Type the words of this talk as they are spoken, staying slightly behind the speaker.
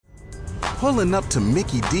Pulling up to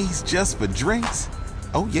Mickey D's just for drinks?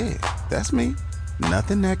 Oh yeah, that's me.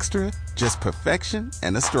 Nothing extra, just perfection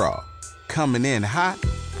and a straw. Coming in hot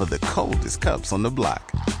for the coldest cups on the block.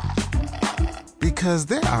 Because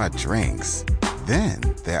there are drinks. Then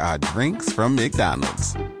there are drinks from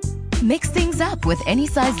McDonald's. Mix things up with any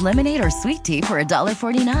size lemonade or sweet tea for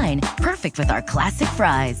 $1.49. Perfect with our classic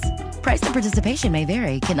fries. Price and participation may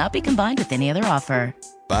vary. Cannot be combined with any other offer.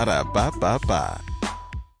 Ba-da-ba-ba-ba.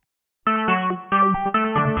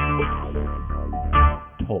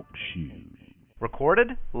 Talk shoes.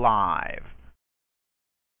 Recorded live.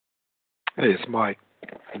 Hey, it's Mike.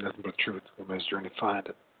 Nothing but truth. On his journey to find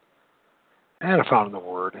it. And I found in the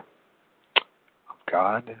Word of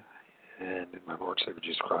God and in my Lord Savior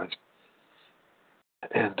Jesus Christ.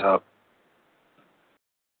 And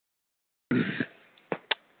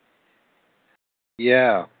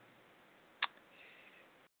yeah,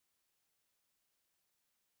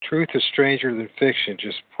 Truth is Stranger Than Fiction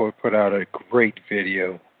just put out a great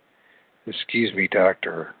video. Excuse me,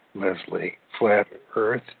 Dr. Leslie. Flat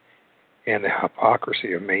Earth and the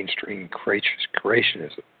Hypocrisy of Mainstream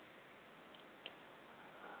Creationism.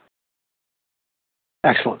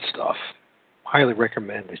 Excellent stuff. Highly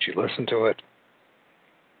recommend that you listen to it.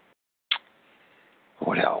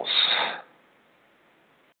 What else?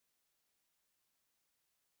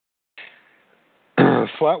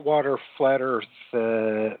 Flatwater, Flat Earth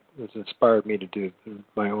has inspired me to do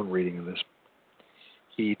my own reading of this.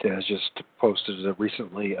 He has just posted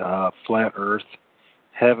recently Flat Earth,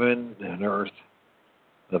 Heaven and Earth,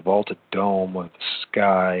 the Vaulted Dome of the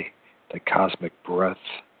Sky, the Cosmic Breath,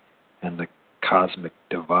 and the Cosmic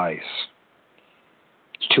Device.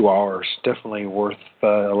 It's 2 hours, definitely worth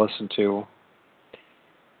a listen to.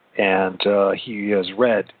 And he has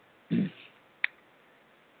read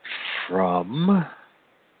from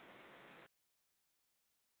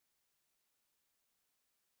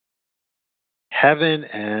Heaven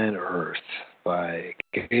and Earth by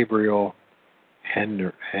Gabrielle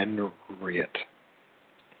Henriet.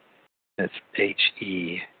 That's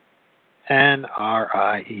Henriet.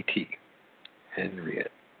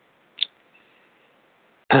 Henriet.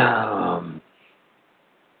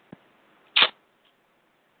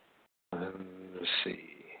 Let's see.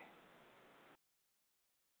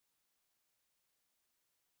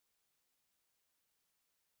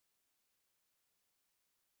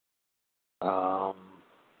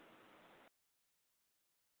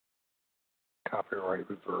 Copyright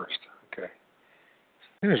reversed. Okay.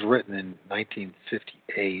 It was written in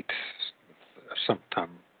 1958, sometime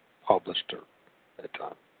published at that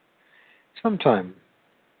time. Sometime.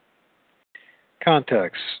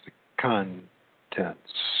 Context,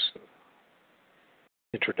 contents,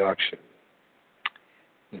 introduction.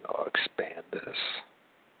 Expand this.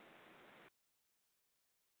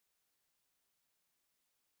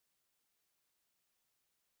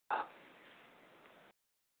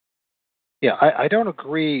 Yeah, I don't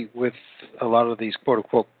agree with a lot of these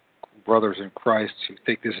quote-unquote brothers in Christ who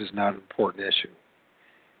think this is not an important issue.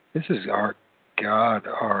 This is our God,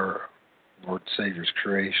 our Lord Savior's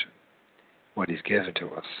creation, what He's given to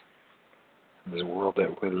us in this world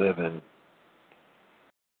that we live in.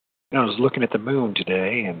 I was looking at the moon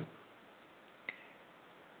today and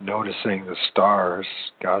noticing the stars.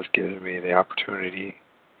 God's given me the opportunity,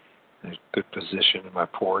 a good position in my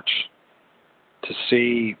porch, to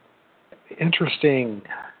see interesting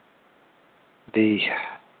the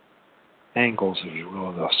angles, if you will,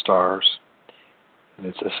 of the stars. And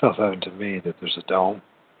it's self-evident to me that there's a dome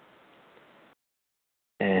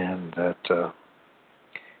and that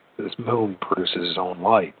this moon produces its own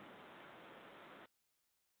light.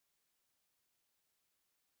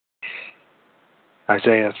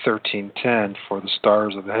 Isaiah 13:10, for the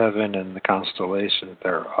stars of heaven and the constellations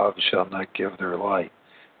thereof shall not give their light.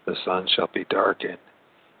 The sun shall be darkened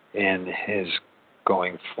in his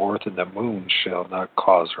going forth, and the moon shall not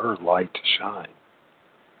cause her light to shine.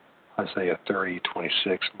 Isaiah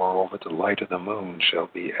 30:26, moreover the light of the moon shall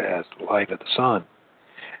be as the light of the sun,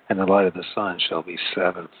 and the light of the sun shall be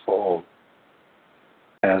sevenfold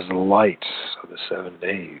as the light of the 7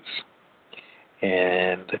 days.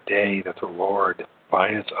 And the day that the Lord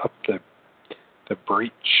bindeth up the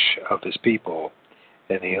breach of his people,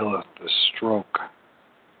 and healeth the stroke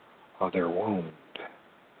of their wound.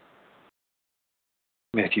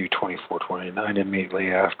 Matthew 24:29,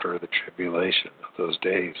 immediately after the tribulation of those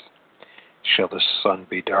days shall the sun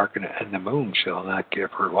be darkened, and the moon shall not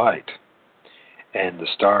give her light, and the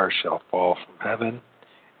stars shall fall from heaven,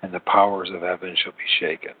 and the powers of heaven shall be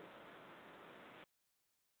shaken.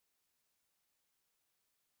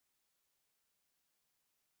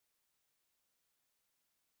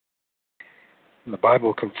 The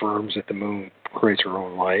Bible confirms that the moon creates her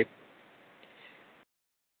own light.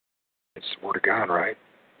 It's the Word of God, right?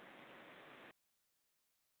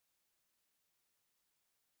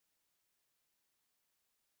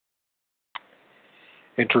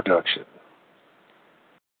 Introduction.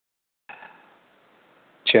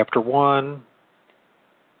 Chapter 1,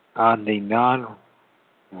 on the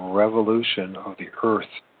non-revolution of the earth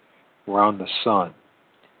around the sun,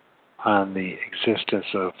 on the existence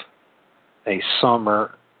of a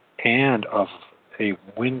summer and of a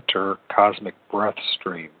winter cosmic breath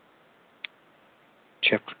stream.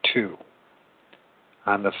 Chapter 2,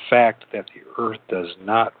 on the fact that the earth does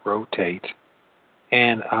not rotate,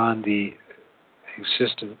 and on the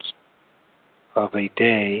existence of a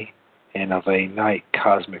day and of a night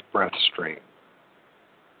cosmic breath stream.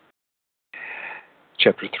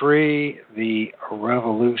 Chapter 3, the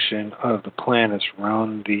revolution of the planets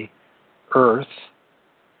around the earth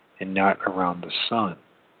and not around the sun.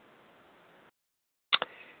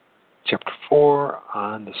 Chapter 4,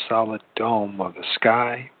 on the solid dome of the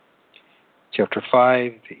sky. Chapter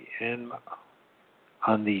 5,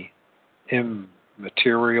 on the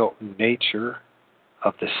immaterial nature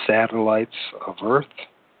of the satellites of Earth.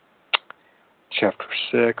 Chapter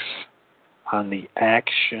 6, on the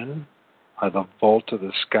action of the vault of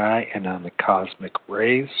the sky and on the cosmic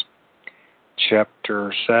rays.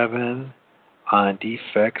 Chapter 7, on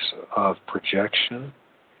defects of projection,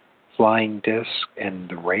 flying disc, and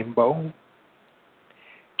the rainbow.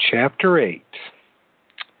 Chapter 8,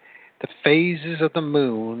 the phases of the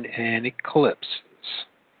moon and eclipses.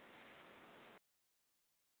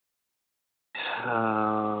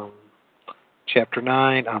 Chapter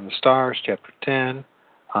 9, on the stars. Chapter 10,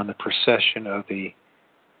 on the precession of the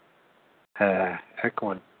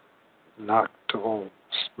equinoctial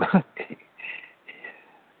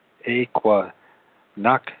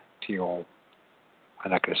I'm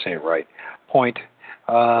not going to say it right. Point.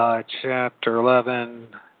 Chapter 11,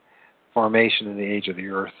 formation in the age of the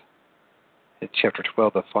earth. Chapter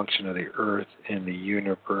 12, the function of the earth in the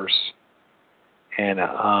universe. And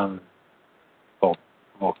on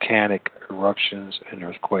volcanic eruptions and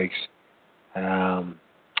earthquakes.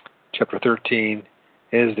 Chapter 13,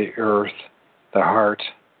 is the earth the heart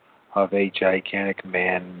of a gigantic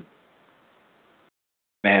man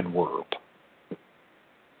world?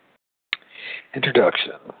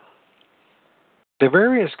 Introduction. The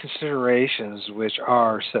various considerations which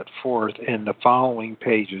are set forth in the following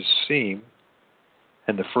pages seem,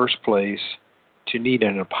 in the first place, to need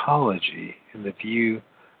an apology in the view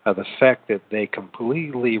of the fact that they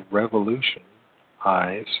completely revolutionize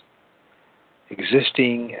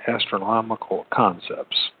existing astronomical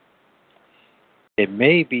concepts. It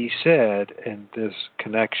may be said in this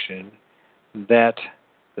connection that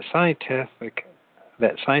scientific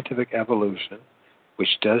evolution,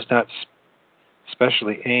 which does not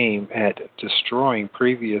specially aim at destroying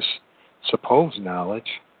previous supposed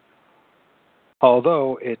knowledge,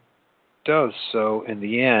 although it does so in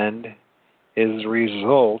the end, is the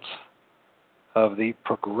result of the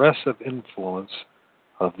progressive influence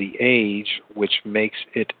of the age which makes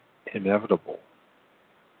it inevitable.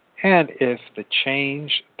 And if the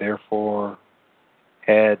change, therefore,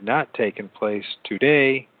 had not taken place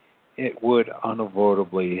today, it would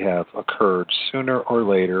unavoidably have occurred sooner or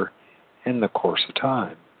later in the course of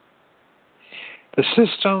time. The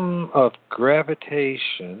system of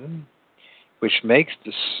gravitation, which makes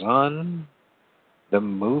the sun the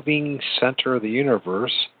moving center of the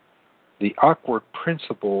universe, the awkward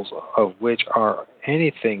principles of which are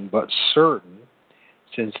anything but certain,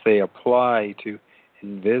 since they apply to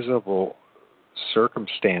invisible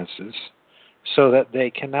circumstances, so that they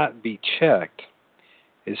cannot be checked,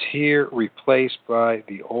 is here replaced by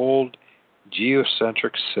the old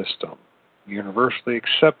geocentric system, universally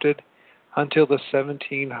accepted until the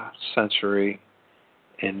 17th century,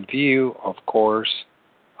 in view, of course,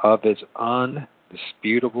 of its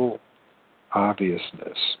undisputable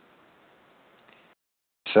obviousness.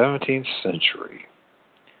 17th century,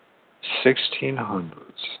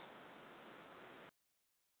 1600s.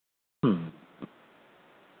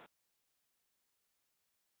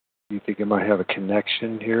 You think it might have a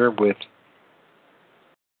connection here with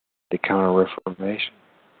the Counter-Reformation?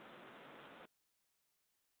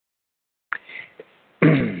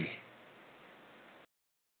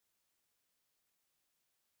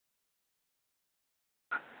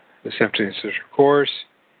 The 17th century, of course,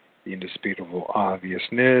 the indisputable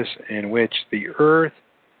obviousness in which the Earth,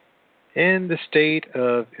 in the state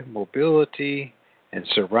of immobility and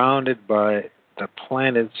surrounded by the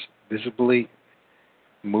planets visibly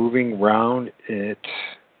moving round it,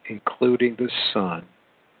 including the sun,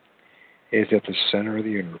 is at the center of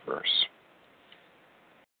the universe.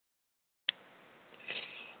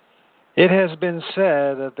 It has been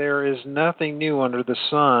said that there is nothing new under the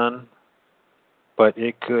sun, but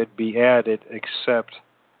it could be added except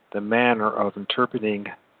the manner of interpreting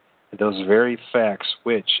those very facts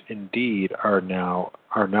which indeed are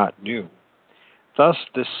not new. Thus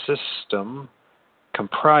this system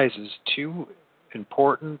comprises two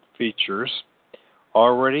important features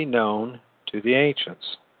already known to the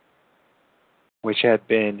ancients, which had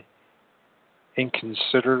been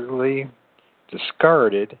inconsiderately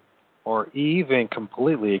discarded or even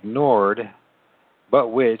completely ignored, but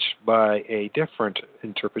which, by a different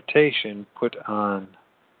interpretation put on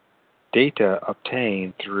data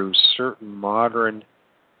obtained through certain modern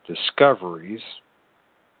discoveries,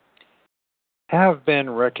 have been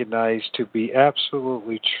recognized to be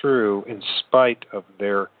absolutely true in spite of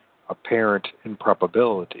their apparent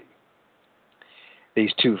improbability.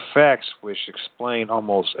 These two facts, which explain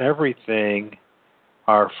almost everything,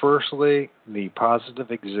 are firstly the positive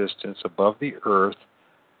existence above the earth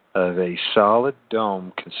of a solid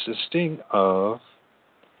dome consisting of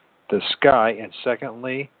the sky, and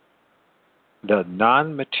secondly, the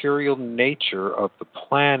non-material nature of the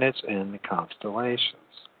planets and the constellations,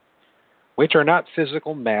 which are not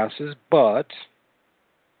physical masses, but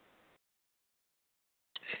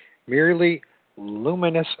merely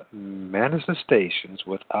luminous manifestations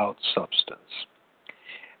without substance.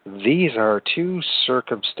 These are two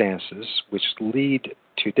circumstances which lead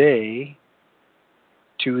today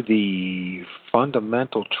to the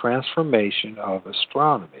fundamental transformation of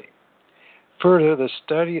astronomy. Further, the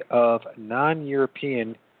study of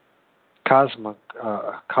non-European cosmographies,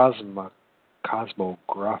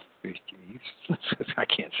 I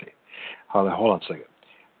can't say it. Hold on a second.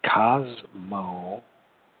 Cosmographies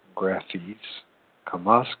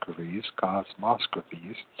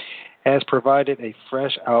has provided a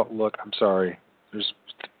fresh outlook. I'm sorry, there's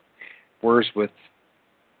words with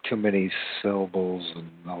too many syllables and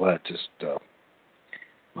all that. Just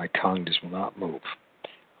my tongue just will not move.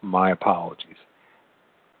 My apologies.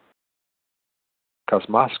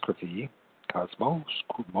 Cosmography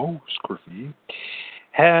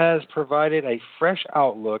has provided a fresh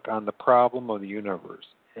outlook on the problem of the universe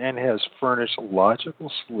and has furnished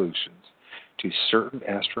logical solutions to certain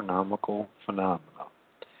astronomical phenomena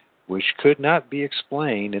which could not be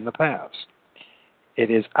explained in the past. It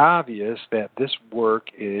is obvious that this work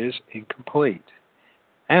is incomplete,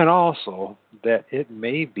 and also that it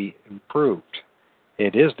may be improved.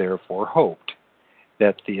 It is therefore hoped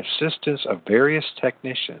that the assistance of various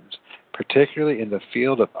technicians, particularly in the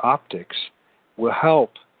field of optics, will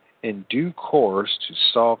help in due course to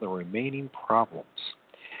solve the remaining problems,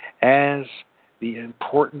 as the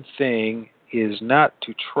important thing is not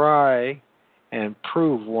to try and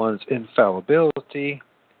prove one's infallibility,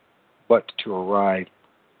 but to arrive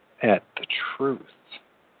at the truth.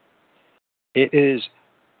 It is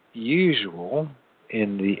usual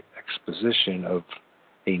in the exposition of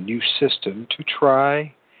a new system to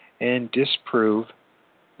try and disprove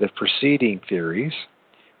the preceding theories,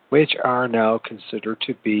 which are now considered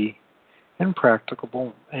to be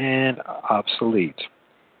impracticable and obsolete.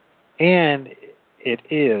 And it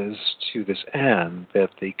is to this end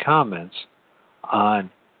that the comments on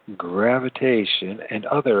gravitation and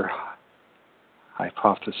other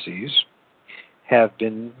hypotheses have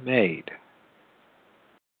been made.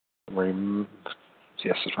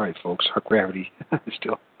 Yes, that's right, folks. Our gravity is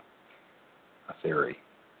still a theory,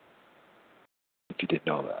 if you didn't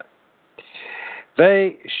know that.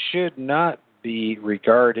 They should not be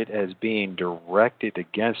regarded as being directed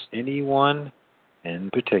against anyone in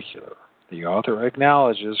particular. The author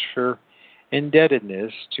acknowledges her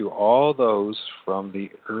indebtedness to all those from the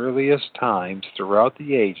earliest times throughout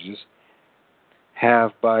the ages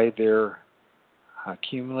have, by their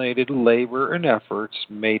accumulated labor and efforts,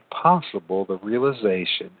 made possible the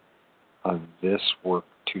realization of this work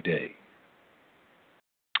today.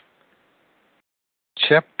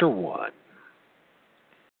 Chapter 1.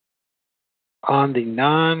 On the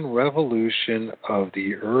non-revolution of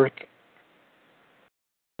the earth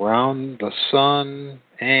around the sun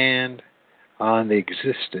and on the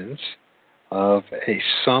existence of a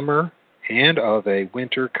summer and of a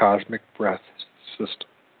winter cosmic breath system.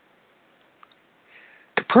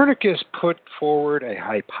 Copernicus put forward a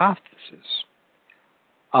hypothesis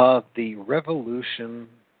of the revolution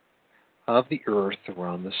of the earth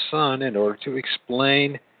around the sun in order to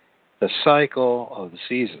explain the cycle of the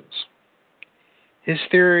seasons. His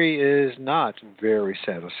theory is not very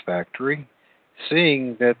satisfactory,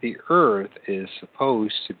 seeing that the earth is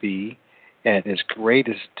supposed to be at its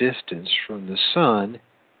greatest distance from the sun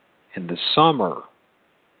in the summer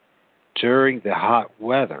during the hot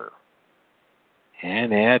weather,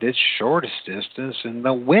 and at its shortest distance in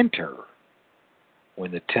the winter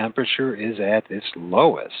when the temperature is at its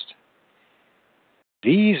lowest.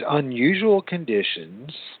 These unusual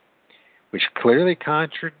conditions, which clearly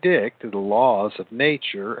contradict the laws of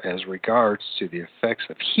nature as regards to the effects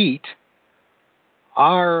of heat,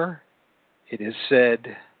 are, it is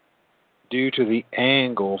said, due to the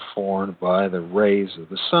angle formed by the rays of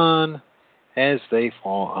the sun as they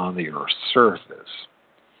fall on the Earth's surface.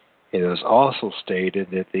 It is also stated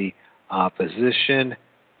that the opposition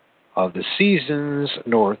of the seasons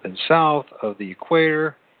north and south of the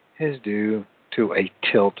equator is due to a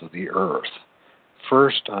tilt of the Earth,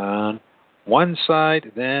 first on one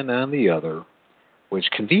side, then on the other, which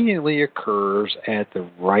conveniently occurs at the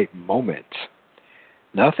right moment.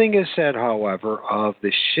 Nothing is said, however, of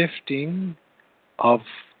the shifting of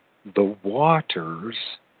the waters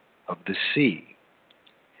of the sea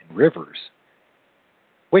and rivers,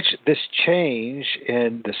 which this change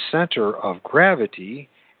in the center of gravity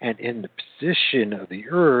and in the position of the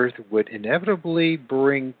Earth would inevitably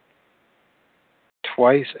bring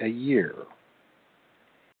twice a year.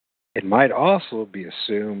 It might also be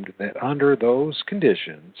assumed that under those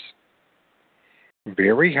conditions,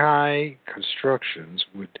 very high constructions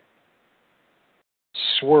would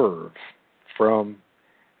swerve from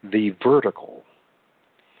the vertical.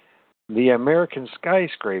 The American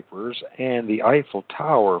skyscrapers and the Eiffel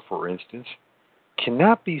Tower, for instance,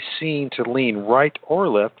 cannot be seen to lean right or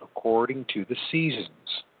left according to the seasons,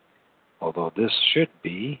 although this should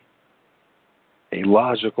be a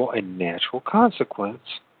logical and natural consequence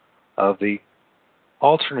of the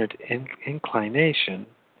alternate inclination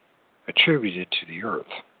attributed to the Earth.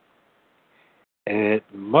 It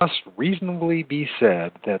must reasonably be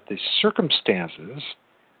said that the circumstances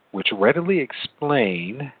which readily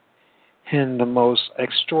explain in the most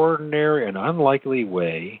extraordinary and unlikely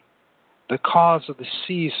way the cause of the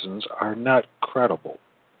seasons are not credible,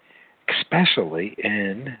 especially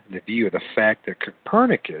in the view of the fact that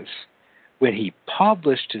Copernicus, when he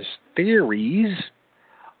published his theories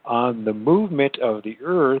on the movement of the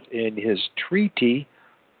Earth in his treatise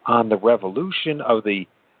on the revolution of the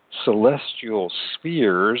celestial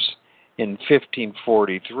spheres in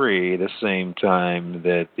 1543, the same time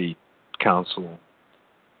that the Council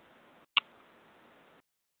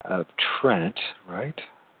of Trent, right?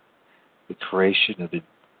 The creation of the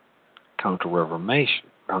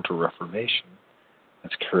Counter-Reformation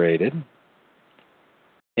that's created,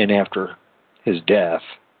 and after his death,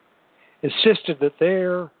 insisted that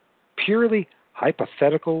their purely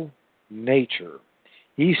hypothetical nature.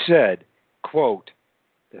 He said, quote,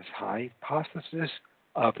 "This hypothesis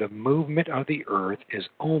of the movement of the Earth is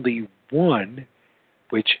only one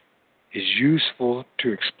which is useful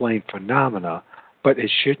to explain phenomena, but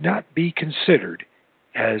it should not be considered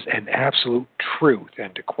as an absolute truth,"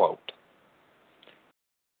 end quote.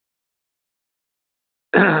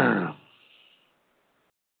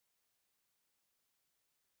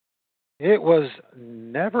 It was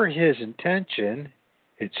never his intention,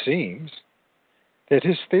 it seems, that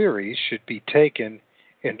his theories should be taken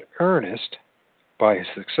in earnest by his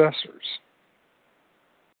successors.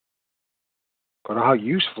 But how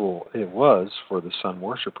useful it was for the sun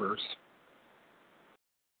worshippers.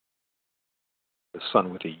 The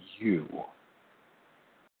sun with a U.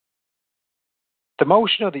 The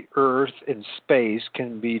motion of the Earth in space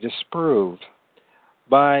can be disproved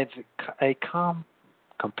by a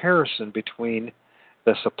comparison between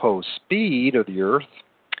the supposed speed of the Earth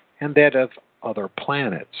and that of other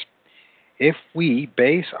planets. If we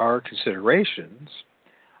base our considerations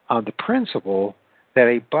on the principle that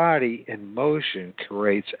a body in motion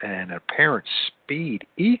creates an apparent speed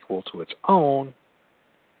equal to its own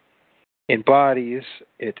in bodies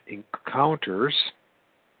it encounters,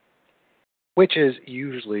 which is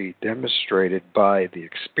usually demonstrated by the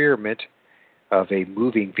experiment of a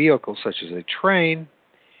moving vehicle such as a train,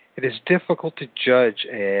 it is difficult to judge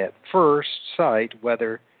at first sight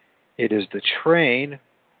whether it is the train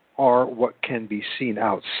or what can be seen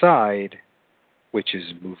outside which is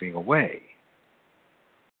moving away.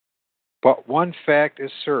 But one fact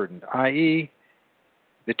is certain, i.e.,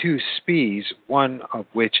 the two speeds, one of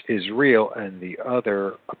which is real and the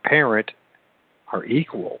other apparent, are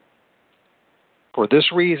equal. For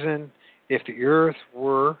this reason, if the Earth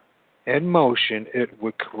were in motion, it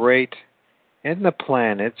would create in the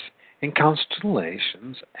planets and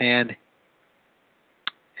constellations an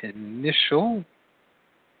initial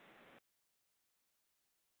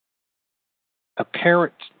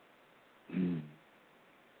apparent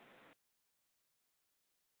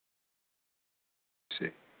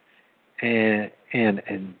an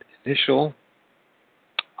initial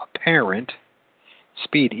apparent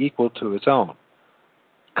speed equal to its own.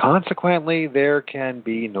 Consequently, there can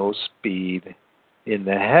be no speed in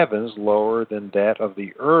the heavens lower than that of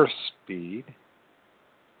the Earth's speed,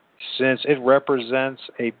 since it represents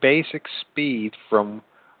a basic speed from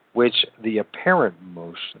which the apparent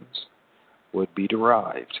motions would be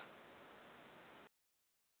derived.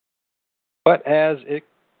 But as it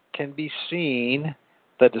can be seen,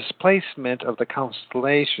 the displacement of the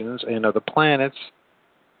constellations and of the planets,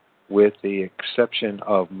 with the exception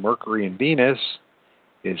of Mercury and Venus,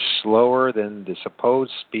 is slower than the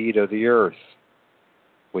supposed speed of the Earth,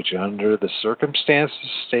 which under the circumstances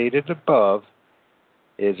stated above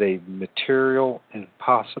is a material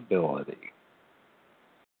impossibility.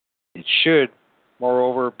 It should,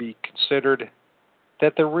 moreover, be considered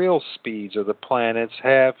that the real speeds of the planets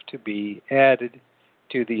have to be added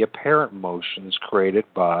to the apparent motions created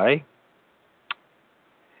by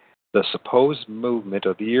the supposed movement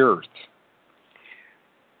of the Earth.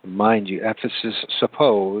 Mind you, emphasis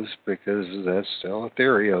suppose, because that's still a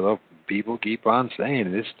theory, although people keep on saying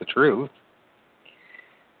it's the truth.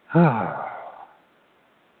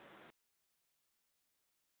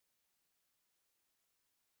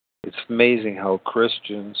 It's amazing how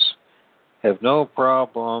Christians have no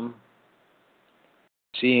problem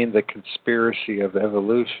seeing the conspiracy of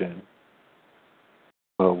evolution,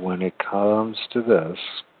 but when it comes to this,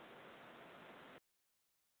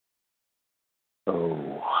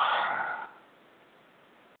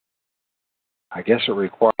 I guess it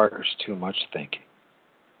requires too much thinking,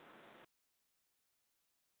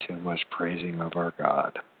 too much praising of our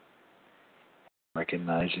God,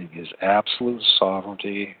 recognizing His absolute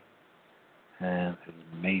sovereignty and His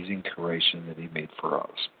amazing creation that He made for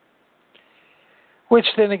us. Which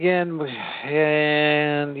then again,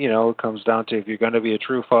 it comes down to, if you're going to be a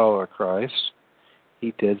true follower of Christ,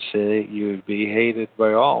 He did say you would be hated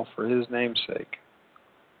by all for His name's sake,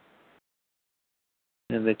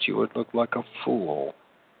 and that you would look like a fool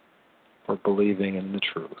for believing in the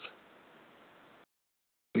truth.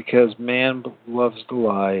 Because man loves the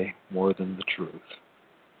lie more than the truth.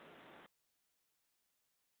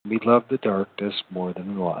 We love the darkness more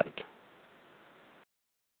than the light.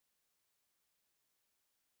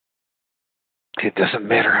 It doesn't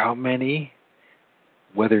matter how many,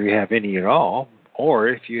 whether you have any at all, or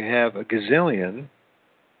if you have a gazillion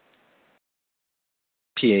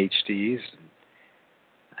PhDs,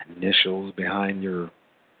 initials behind your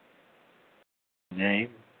name.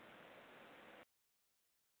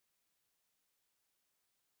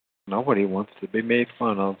 Nobody wants to be made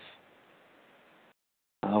fun of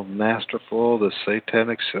how masterful the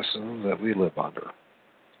satanic system that we live under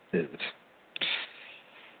is.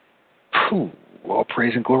 All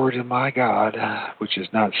praise and glory to my God, which is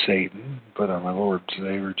not Satan, but my Lord and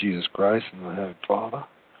Savior Jesus Christ and my Heavenly Father,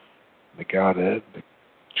 the Godhead, the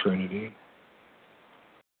Trinity,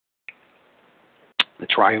 the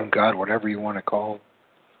Triune God, whatever you want to call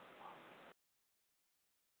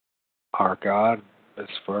our God, as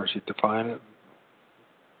far as you define it.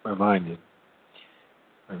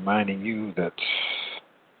 Reminding you that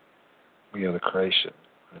we are the creation,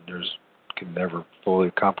 and can never fully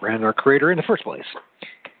comprehend our Creator in the first place.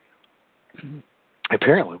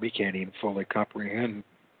 Apparently, we can't even fully comprehend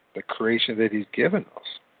the creation that He's given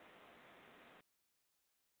us,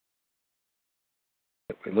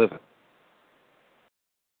 that we live in.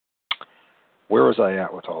 Where was I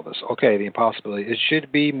at with all this? Okay, the impossibility. It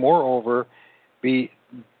should be, moreover, be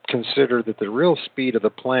considered that the real speed of the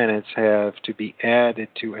planets have to be added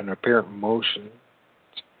to an apparent motion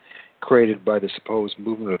created by the supposed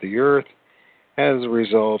movement of the Earth, as a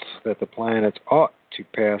result that the planets ought to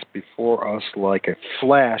pass before us like a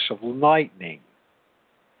flash of lightning.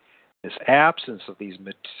 This absence of these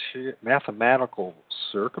mathematical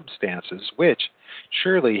circumstances, which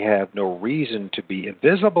surely have no reason to be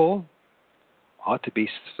invisible, ought to be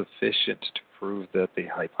sufficient to prove that the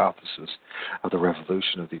hypothesis of the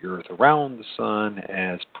revolution of the Earth around the Sun,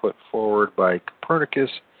 as put forward by Copernicus,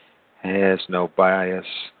 has no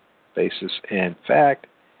basis in fact,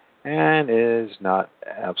 and is not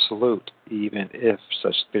absolute, even if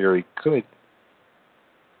such theory could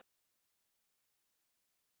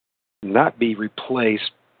not be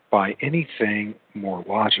replaced by anything more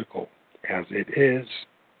logical, as it is.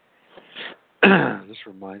 This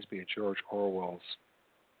reminds me of George Orwell's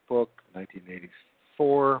book,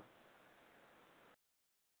 1984,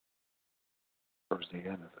 towards the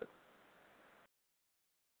end of it.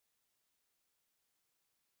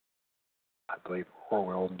 I believe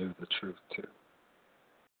Orwell knew the truth too.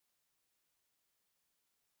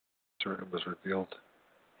 It was revealed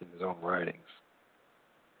in his own writings.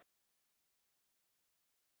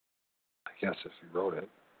 I guess if he wrote it.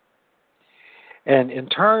 An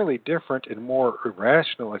entirely different and more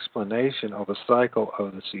irrational explanation of the cycle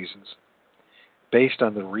of the seasons, based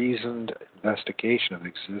on the reasoned investigation of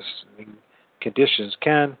existing conditions,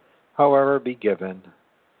 can, however, be given,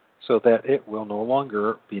 so that it will no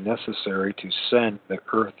longer be necessary to send the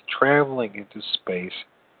Earth traveling into space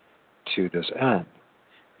to this end.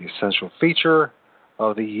 The essential feature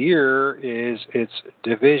of the year is its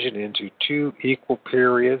division into two equal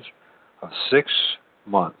periods of 6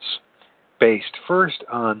 months, based first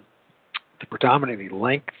on the predominating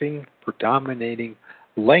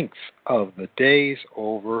length of the days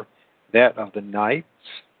over that of the nights,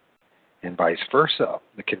 and vice versa,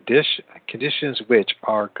 the conditions which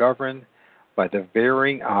are governed by the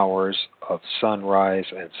varying hours of sunrise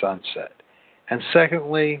and sunset, and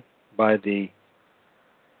secondly, by the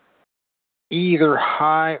either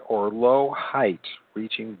high or low height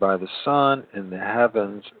reaching by the sun in the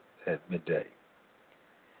heavens at midday.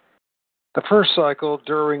 The first cycle,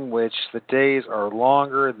 during which the days are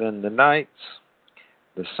longer than the nights,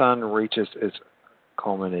 the sun reaches its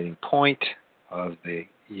culminating point of the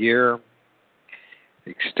year,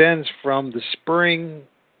 extends from the spring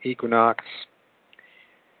equinox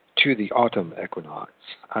to the autumn equinox,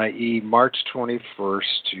 i.e. March 21st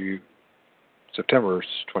to September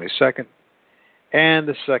 22nd, and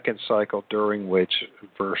the second cycle, during which,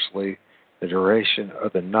 inversely, the duration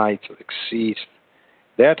of the nights exceeds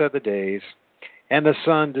that of the days, and the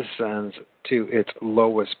sun descends to its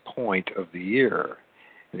lowest point of the year.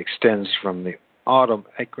 It extends from the autumn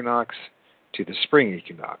equinox to the spring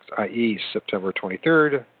equinox, i.e. September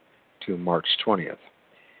 23rd to March 20th.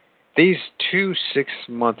 These two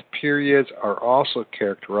 6-month periods are also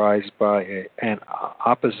characterized by an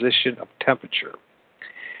opposition of temperature.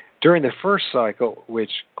 During the first cycle,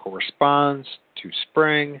 which corresponds to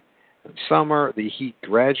spring and summer, the heat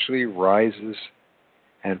gradually rises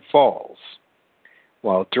and falls,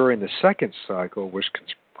 while during the second cycle, which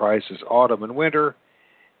comprises autumn and winter,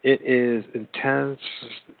 it is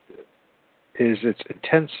its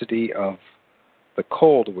intensity of the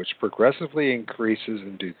cold which progressively increases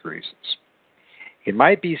and decreases. It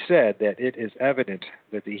might be said that it is evident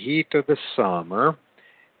that the heat of the summer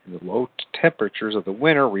and the low temperatures of the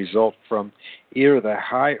winter result from either the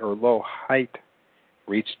high or low height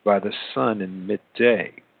reached by the sun in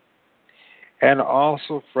midday, and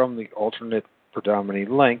also from the alternate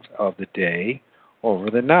predominating length of the day over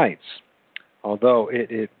the nights, although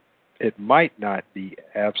it might not be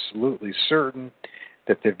absolutely certain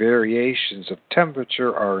that the variations of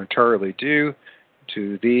temperature are entirely due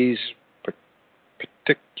to these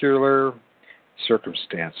particular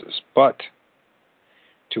circumstances. But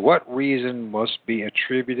to what reason must be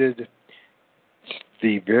attributed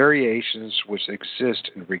the variations which exist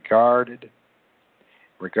in regard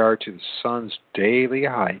to the sun's daily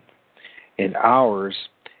height and hours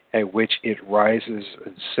at which it rises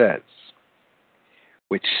and sets,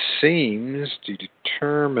 which seems to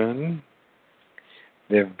determine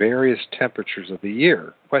the various temperatures of the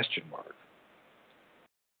year? ?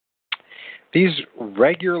 These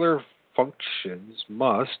regular functions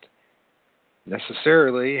must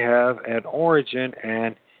necessarily have an origin,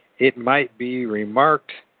 and it might be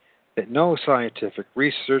remarked that no scientific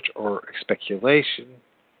research or speculation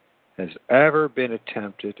has ever been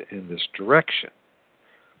attempted in this direction.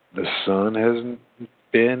 The sun has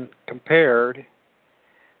been compared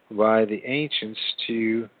by the ancients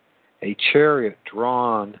to a chariot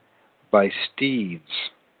drawn by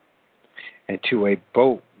steeds, and to a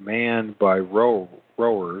boat manned by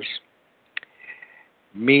rowers,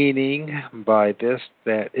 meaning by this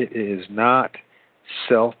that it is not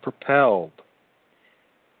self-propelled.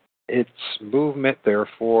 Its movement,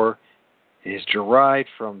 therefore, is derived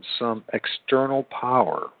from some external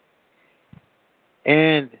power,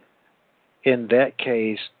 and in that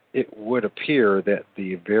case, it would appear that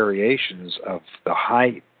the variations of the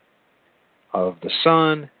height of the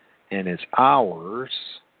sun and its hours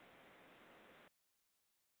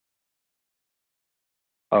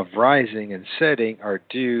of rising and setting are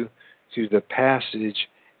due to the passage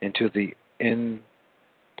into the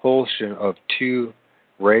impulsion of two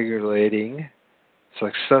regulating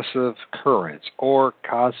successive currents or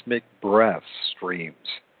cosmic breath streams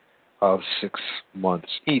of 6 months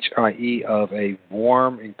each, i.e. of a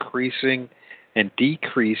warm increasing and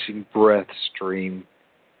decreasing breath stream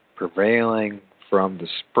prevailing from the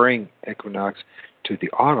spring equinox to the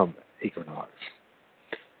autumn equinox,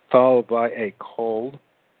 followed by a cold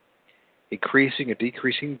increasing and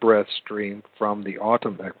decreasing breath stream from the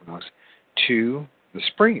autumn equinox to the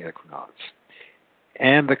spring equinox.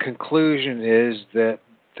 And the conclusion is that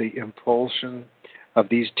the impulsion of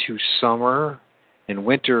these two summer and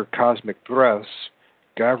winter cosmic breaths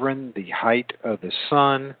govern the height of the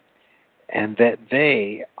sun, and that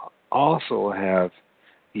they also have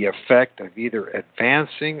the effect of either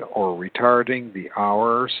advancing or retarding the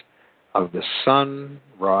hours of the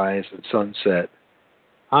sunrise and sunset,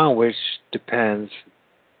 on which depend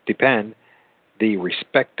the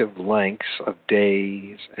respective lengths of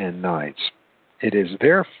days and nights. It is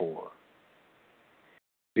therefore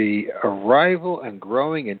the arrival and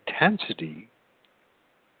growing intensity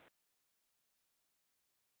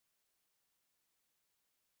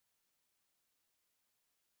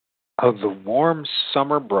of the warm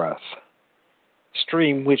summer breath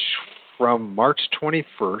stream, which from March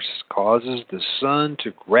 21st causes the sun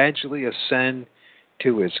to gradually ascend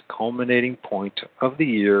to its culminating point of the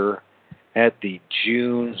year at the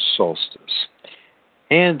June solstice,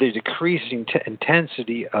 and the decreasing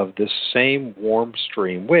intensity of this same warm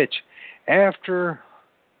stream, which, after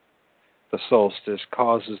the solstice,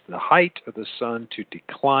 causes the height of the sun to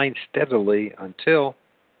decline steadily until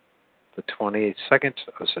the 22nd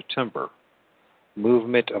of September,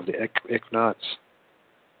 movement of the equinox,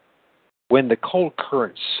 when the cold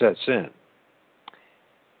current sets in.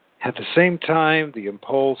 At the same time, the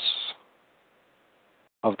impulse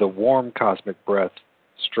of the warm cosmic breath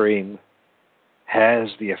stream has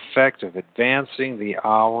the effect of advancing the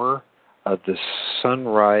hour of the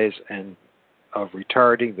sunrise and of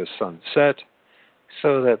retarding the sunset,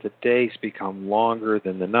 so that the days become longer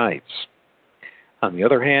than the nights. On the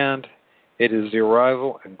other hand, it is the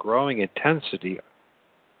arrival and growing intensity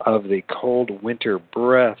of the cold winter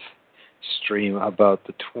breath stream about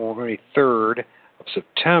the 23rd of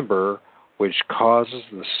September, which causes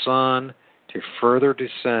the sun to further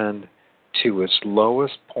descend to its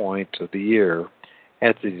lowest point of the year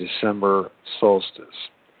at the December solstice,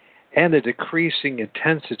 and the decreasing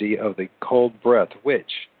intensity of the cold breath,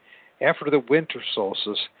 which, after the winter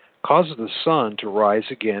solstice, causes the sun to rise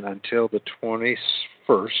again until the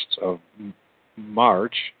 21st of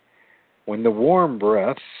March, when the warm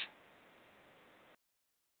breath,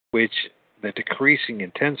 which the decreasing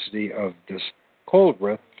intensity of this cold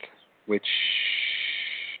breath, which,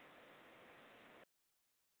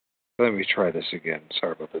 let me try this again,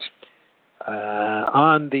 sorry about this.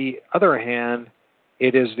 On the other hand,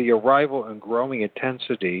 it is the arrival and growing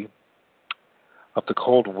intensity of the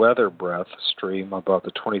cold weather breath stream about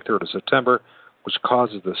the 23rd of September, which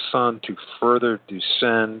causes the sun to further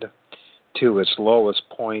descend to its lowest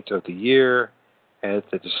point of the year at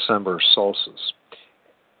the December solstice,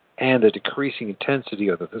 and the decreasing intensity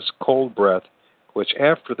of this cold breath, which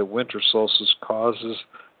after the winter solstice causes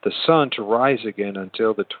the sun to rise again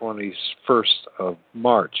until the 21st of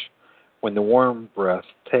March, when the warm breath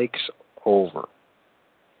takes over.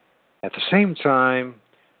 At the same time,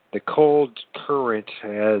 the cold current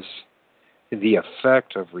has the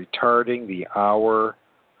effect of retarding the hour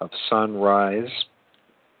of sunrise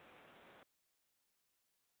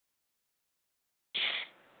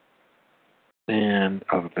and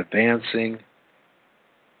of advancing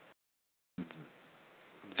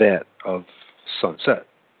that of sunset,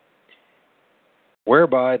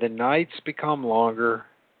 whereby the nights become longer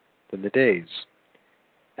than the days.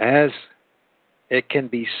 As it can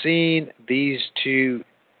be seen, these two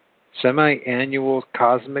semi-annual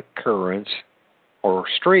cosmic currents, or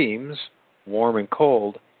streams, warm and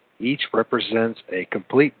cold, each represents a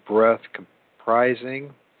complete breath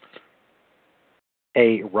comprising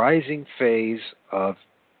a rising phase of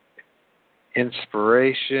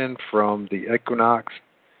inspiration from the equinox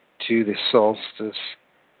to the solstice,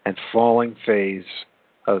 and falling phase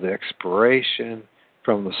of the expiration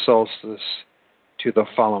from the solstice to the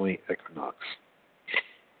following equinox.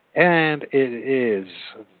 And it is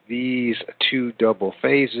these two double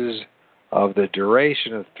phases of the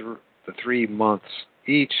duration of the 3 months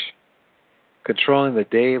each, controlling the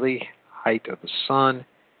daily height of the sun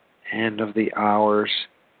and of the hours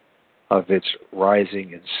of its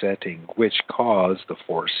rising and setting, which cause the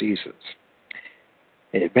 4 seasons.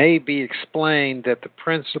 It may be explained that the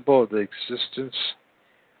principle of the existence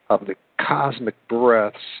of the cosmic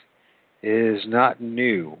breaths is not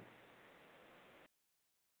new,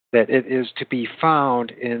 that it is to be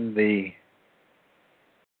found in the,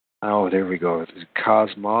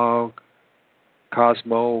 cosmogonies.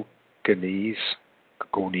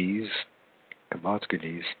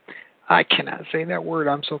 I cannot say that word,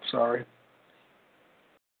 I'm so sorry.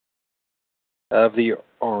 Of the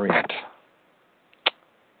Orient.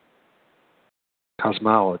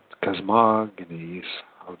 Cosmogonies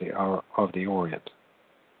of the Orient.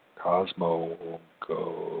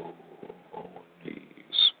 Cosmogonies.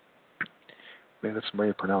 maybe that's the way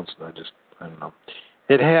you pronounce it. I don't know.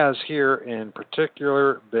 It has here in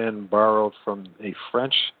particular been borrowed from a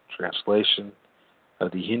French translation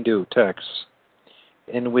of the Hindu text,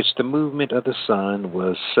 in which the movement of the sun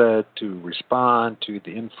was said to respond to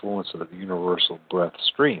the influence of the universal breath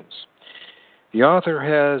streams. The author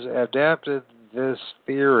has adapted this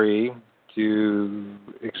theory to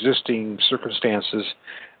existing circumstances,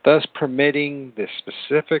 thus permitting the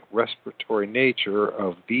specific respiratory nature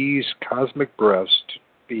of these cosmic breaths to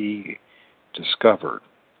be discovered.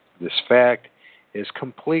 This fact is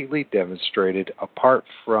completely demonstrated apart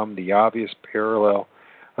from the obvious parallel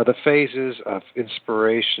of the phases of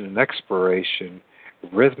inspiration and expiration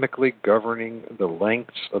rhythmically governing the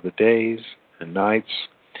lengths of the days and nights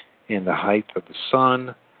and the height of the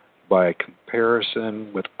sun by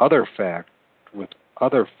comparison with another factor, which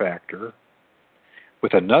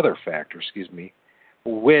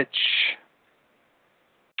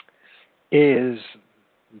is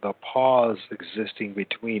the pause existing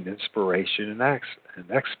between inspiration and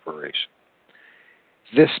expiration.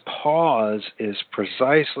 This pause is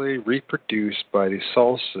precisely reproduced by the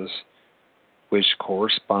solstice, which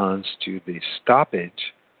corresponds to the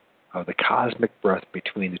stoppage of the cosmic breath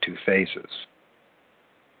between the two phases.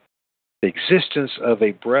 The existence of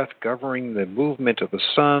a breath governing the movement of the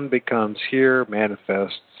sun becomes here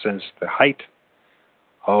manifest, since the height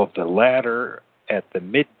of the latter at the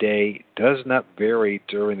midday does not vary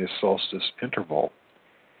during the solstice interval,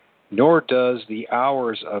 nor does the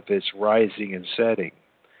hours of its rising and setting.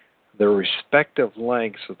 The respective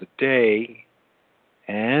lengths of the day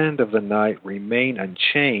and of the night remain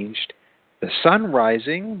unchanged, the sun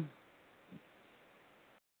rising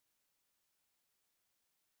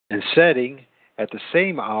and setting at the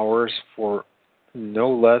same hours for no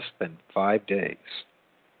less than 5 days.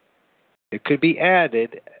 It could be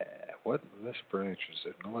added, that's pretty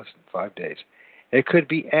interesting, no less than 5 days. It could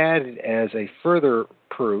be added as a further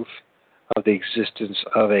proof of the existence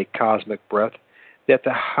of a cosmic breath that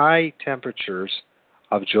the high temperatures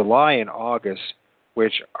of July and August,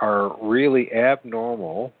 which are really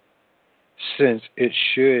abnormal since it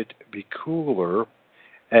should be cooler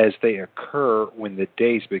as they occur when the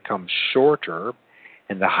days become shorter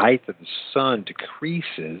and the height of the sun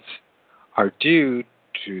decreases, are due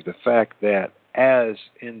to the fact that, as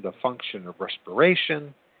in the function of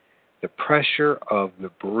respiration, the pressure of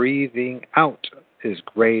the breathing out is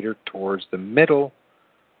greater towards the middle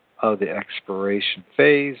of the expiration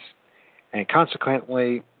phase, and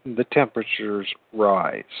consequently the temperatures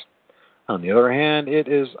rise. On the other hand, it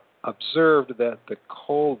is observed that the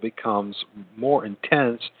cold becomes more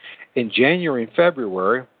intense in January and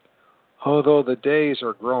February, although the days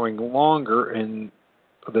are growing longer, and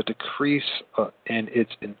the decrease in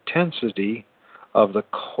its intensity of the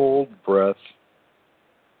cold breath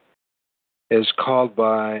is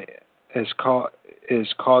causing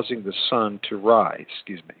the sun to rise.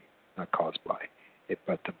 Not caused by it,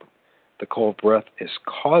 but the cold breath is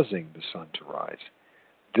causing the sun to rise.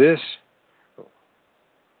 This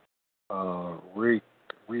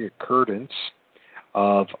reoccurrence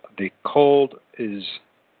of the cold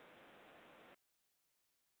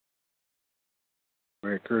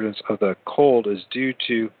is due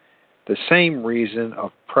to the same reason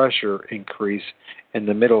of pressure increase in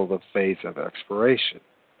the middle of the phase of expiration.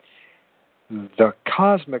 The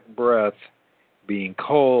cosmic breath being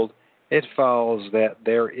cold, it follows that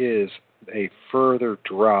there is a further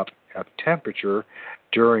drop of temperature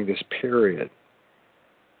during this period,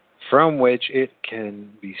 from which it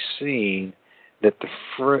can be seen that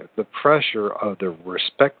the pressure of the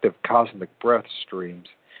respective cosmic breath streams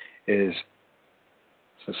is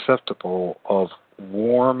susceptible of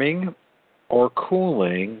warming or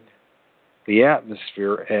cooling the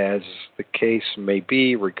atmosphere, as the case may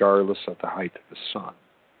be, regardless of the height of the sun.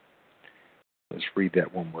 Let's read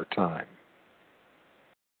that one more time.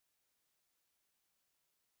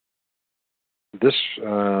 This,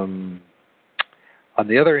 on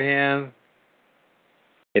the other hand,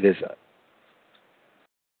 it is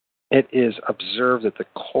observed that the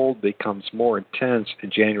cold becomes more intense in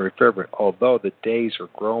January, February, although the days are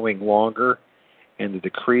growing longer, and the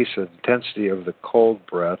decrease of intensity of the cold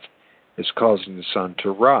breath is causing the sun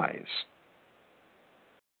to rise.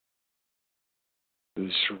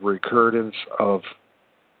 This recurrence of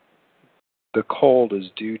the cold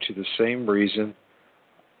is due to the same reason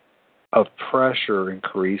of pressure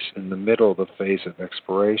increase in the middle of the phase of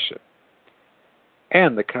expiration.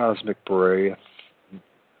 And the cosmic breath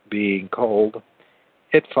being cold,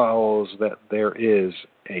 it follows that there is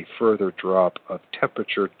a further drop of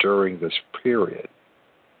temperature during this period,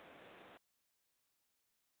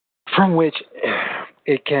 from which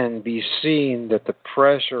it can be seen that the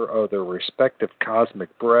pressure of the respective cosmic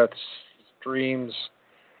breath streams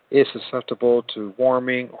is susceptible to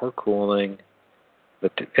warming or cooling the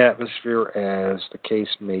atmosphere, as the case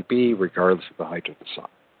may be, regardless of the height of the sun.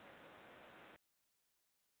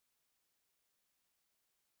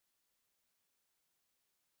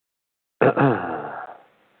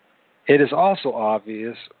 It is also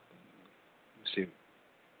obvious. Let's see.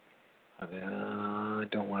 I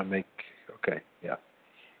don't want to make. Okay, yeah.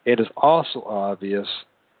 It is also obvious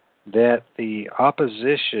that the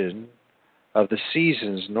opposition of the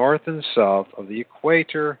seasons north and south of the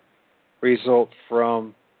equator result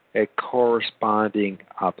from a corresponding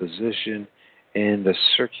opposition in the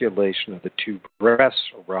circulation of the two breaths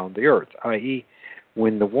around the earth, i.e.,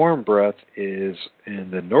 when the warm breath is in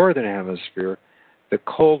the northern hemisphere, the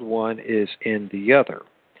cold one is in the other,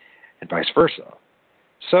 and vice versa,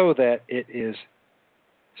 so that it is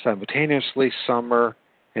simultaneously summer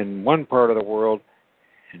in one part of the world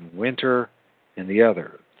and winter in the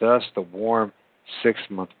other. Thus, the warm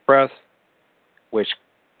 6-month breath, which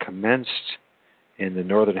commenced in the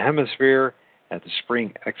northern hemisphere at the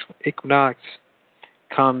spring equinox,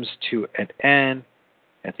 comes to an end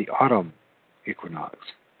at the autumn equinox,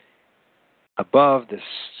 about the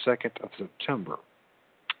 22nd of September,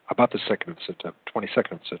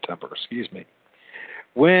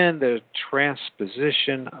 when the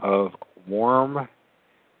transposition of warm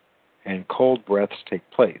and cold breaths take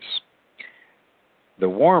place. The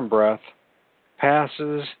warm breath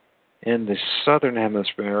passes in the southern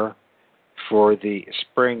hemisphere for the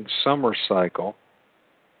spring-summer cycle,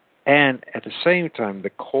 and at the same time, the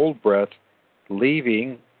cold breath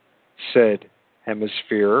leaving said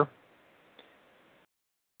hemisphere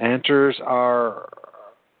enters ours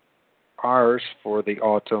for the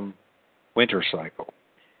autumn-winter cycle.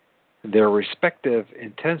 Their respective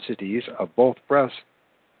intensities of both breaths,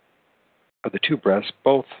 of the two breaths,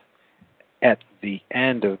 both at the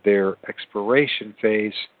end of their expiration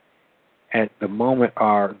phase at the moment,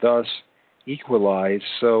 are thus equalized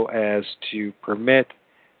so as to permit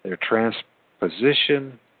their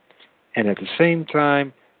transposition, and at the same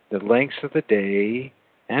time the lengths of the day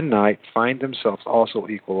and night find themselves also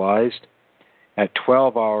equalized at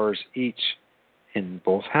 12 hours each in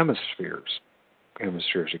both hemispheres.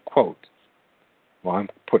 Hemispheres are quotes. Well, I'm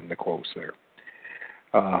putting the quotes there.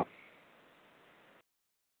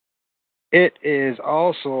 It is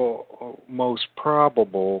also most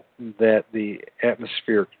probable that the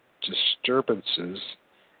atmospheric disturbances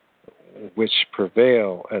which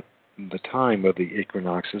prevail at the time of the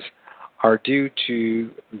equinoxes are due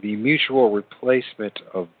to the mutual replacement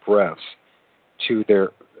of breaths to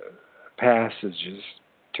their passage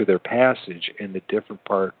in the different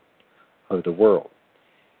part of the world.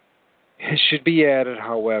 It should be added,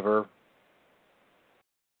 however,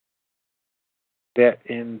 that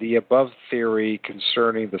in the above theory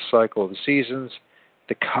concerning the cycle of the seasons,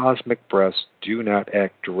 the cosmic breaths do not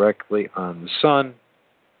act directly on the sun,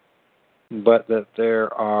 but that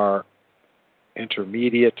there are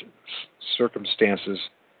intermediate circumstances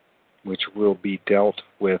which will be dealt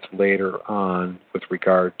with later on with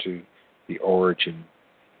regard to the origin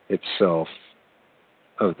itself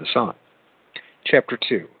of the sun. Chapter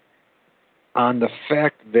 2. On the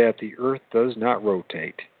fact that the earth does not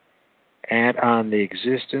rotate, and on the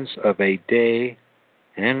existence of a day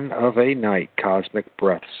and of a night cosmic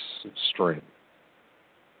breaths stream.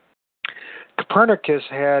 Copernicus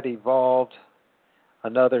had evolved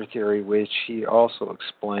another theory which he also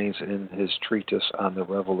explains in his treatise on the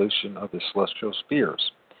revolution of the celestial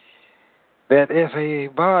spheres, that if a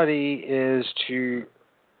body is to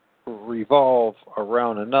revolve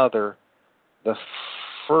around another, the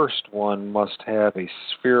first one must have a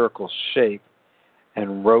spherical shape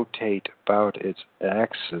and rotate about its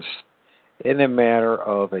axis in a manner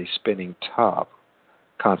of a spinning top.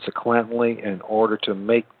 Consequently, in order to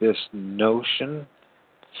make this notion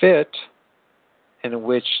fit, in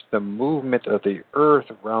which the movement of the earth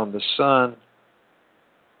around the sun,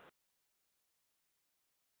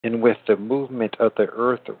 and with the movement of the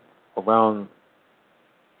earth around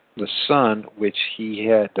the sun, which he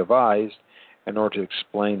had devised in order to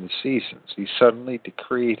explain the seasons, he suddenly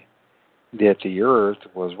decreed that the earth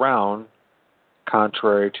was round,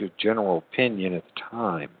 contrary to general opinion at the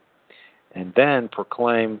time, and then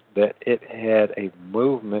proclaimed that it had a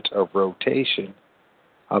movement of rotation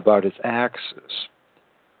about its axis.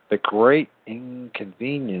 The great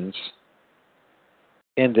inconvenience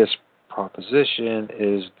in this proposition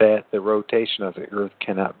is that the rotation of the earth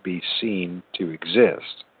cannot be seen to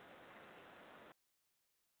exist.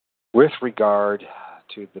 With regard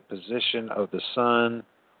to the position of the sun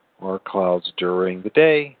or clouds during the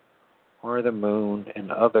day, or the moon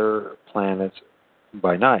and other planets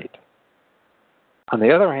by night. On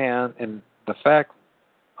the other hand, in the fact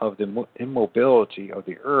of the immobility of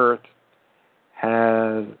the Earth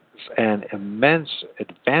has an immense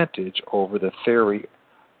advantage over the theory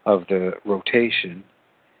of the rotation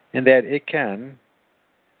in that it can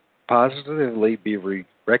positively be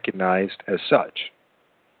recognized as such.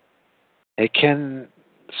 It can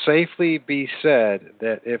safely be said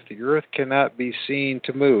that if the Earth cannot be seen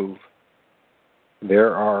to move,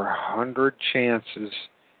 there are 100 chances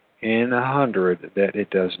in 100 that it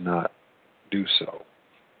does not do so.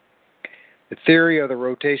 The theory of the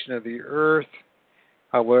rotation of the Earth,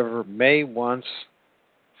 however, may once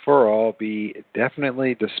for all be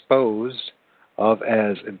definitely disposed of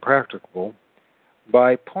as impracticable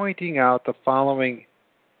by pointing out the following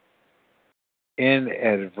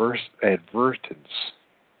inadvertence.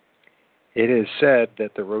 It is said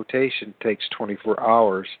that the rotation takes 24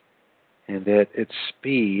 hours and that its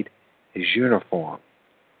speed is uniform,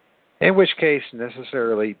 in which case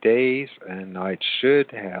necessarily days and nights should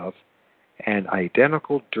have an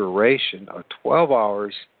identical duration of 12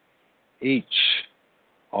 hours each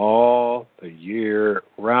all the year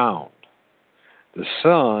round. The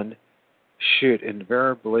sun should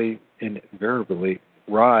invariably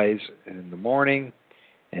rise in the morning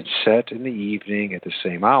and set in the evening at the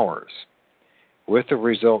same hours, with the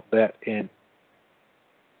result that it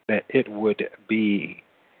would be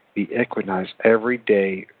the equinox every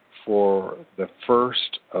day for the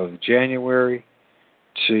 1st of January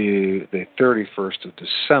to the 31st of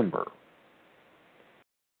December.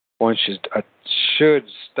 One should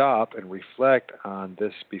stop and reflect on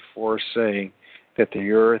this before saying that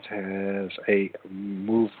the Earth has a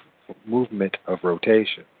movement of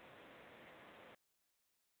rotation.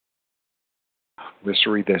 Let's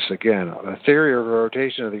read this again. The theory of the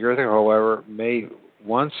rotation of the Earth, however, may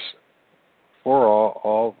once and for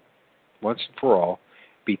all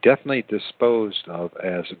be definitely disposed of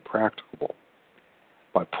as impracticable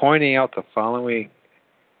by pointing out the following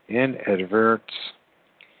inadvertence.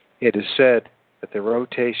 It is said that the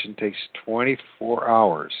rotation takes 24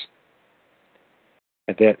 hours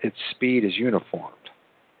and that its speed is uniform,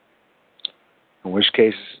 in which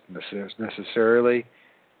case necessarily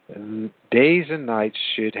days and nights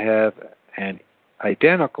should have an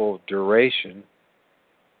identical duration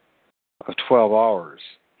of 12 hours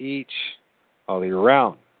each all year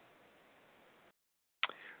round.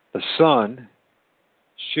 The sun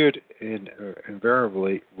should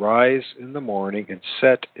invariably rise in the morning and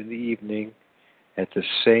set in the evening at the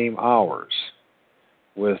same hours,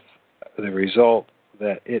 with the result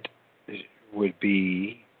that it would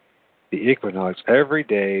be the equinox every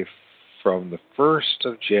day from the 1st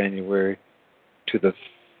of January to the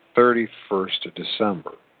 31st of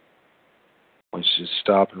December. One should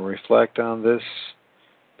stop and reflect on this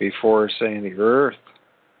before saying the Earth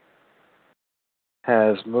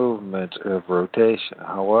has movement of rotation.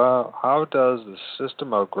 How does the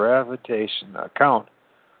system of gravitation account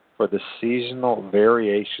for the seasonal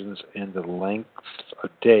variations in the length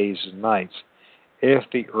of days and nights if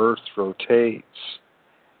the Earth rotates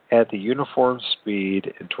at the uniform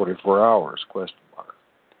speed in 24 hours?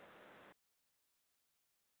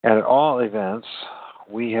 At all events,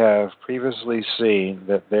 we have previously seen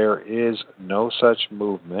that there is no such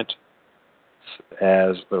movement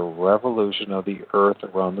as the revolution of the Earth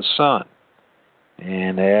around the Sun,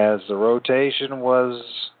 and as the rotation was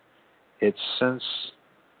its sine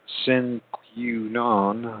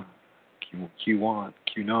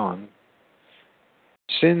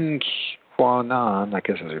qua non, I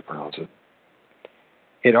guess that's how you pronounce it,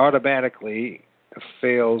 it automatically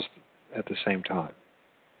fails at the same time.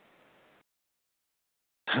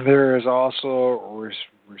 There is also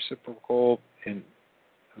reciprocal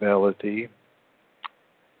invalidity,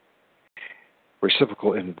 if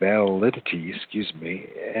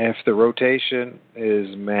the rotation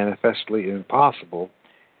is manifestly impossible,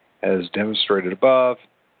 as demonstrated above.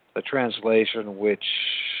 The translation which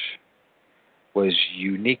was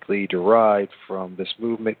uniquely derived from this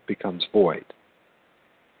movement becomes void.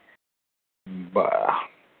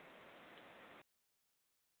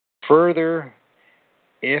 Further,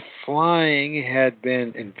 if flying had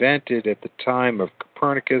been invented at the time of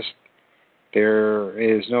Copernicus, there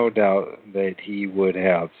is no doubt that he would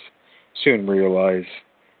have soon realized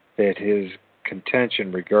that his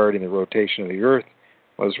contention regarding the rotation of the Earth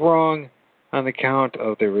was wrong on account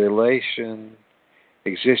of the relation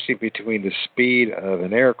existing between the speed of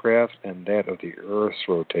an aircraft and that of the Earth's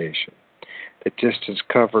rotation. The distance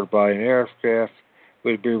covered by an aircraft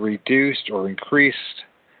would be reduced or increased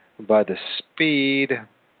by the speed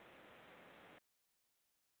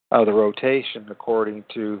of the rotation according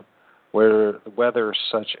to whether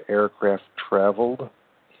such aircraft traveled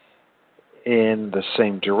in the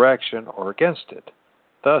same direction or against it.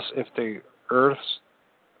 Thus, if the Earth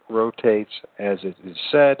rotates, as it is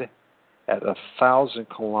said, at 1,000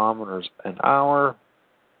 kilometers an hour,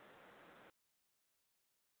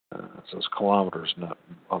 so it's kilometers, not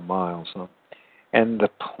miles, huh? And a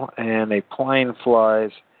plane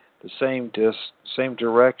flies the same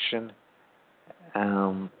direction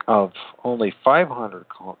of only 500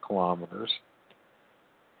 kilometers,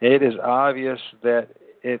 it is obvious that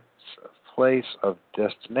its place of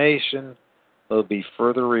destination will be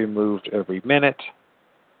further removed every minute.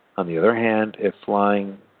 On the other hand, if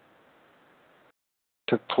flying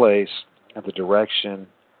took place at the direction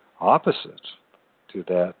opposite to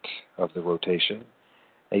that of the rotation,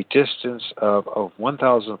 a distance of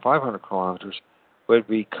 1,500 kilometers would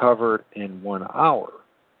be covered in 1 hour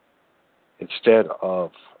instead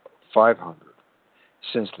of 500,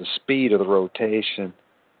 since the speed of the rotation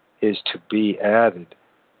is to be added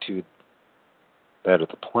to that of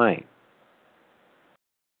the plane.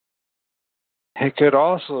 It could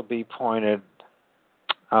also be pointed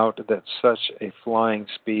out that such a flying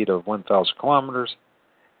speed of 1,000 kilometers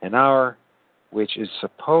an hour, which is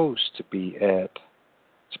supposed to be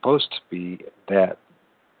that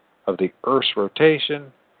of the Earth's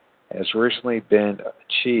rotation, has recently been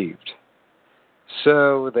achieved,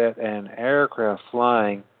 so that an aircraft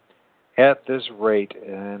flying at this rate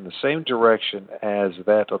in the same direction as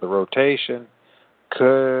that of the rotation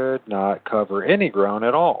could not cover any ground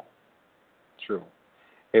at all. True.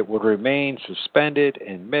 It would remain suspended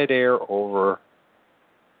in midair over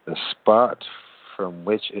the spot from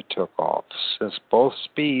which it took off. Since both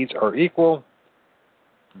speeds are equal,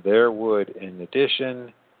 there would, in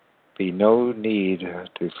addition, be no need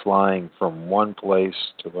to flying from one place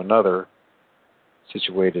to another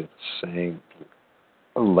situated at the same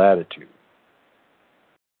latitude.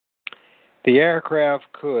 The aircraft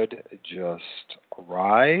could just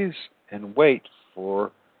rise and wait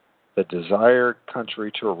for the desired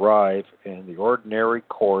country to arrive in the ordinary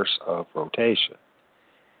course of rotation,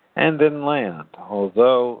 and then land,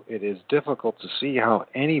 although it is difficult to see how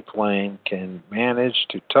any plane can manage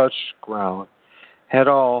to touch ground at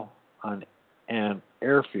all on an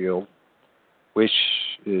airfield which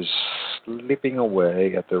is slipping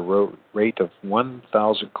away at the rate of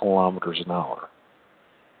 1,000 kilometers an hour.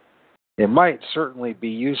 It might certainly be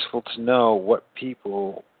useful to know what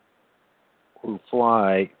people who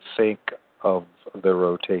fly think of the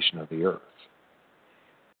rotation of the Earth.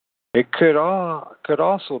 It could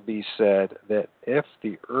also be said that if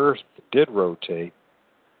the Earth did rotate,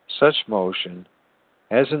 such motion,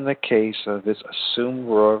 as in the case of its assumed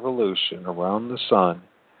revolution around the Sun,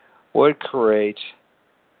 would create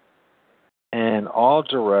in all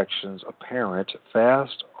directions apparent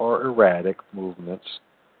fast or erratic movements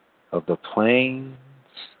of the planets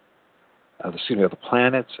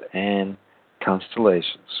and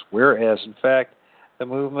constellations, whereas in fact the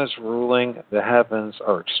movements ruling the heavens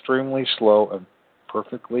are extremely slow and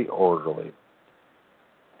perfectly orderly.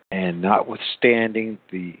 And notwithstanding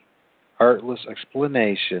the artless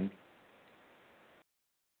explanation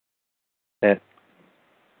that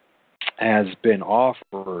has been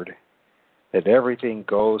offered that everything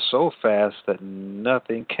goes so fast that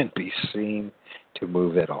nothing can be seen to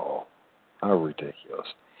move at all. How ridiculous.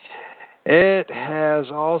 It has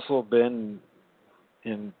also been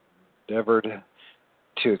endeavored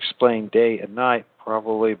to explain day and night,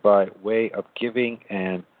 probably by way of giving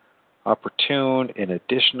an opportune and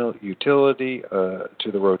additional utility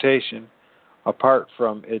to the rotation, apart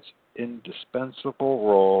from its indispensable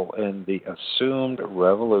role in the assumed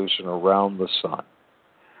revolution around the Sun.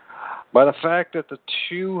 By the fact that the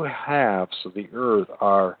two halves of the Earth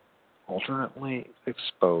are alternately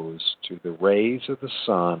exposed to the rays of the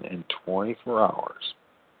Sun in 24 hours.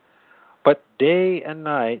 But day and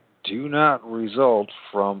night do not result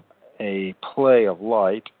from a play of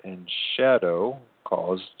light and shadow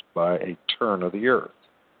caused by a turn of the Earth.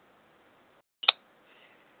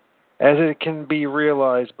 As it can be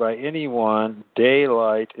realized by anyone,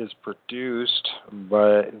 daylight is produced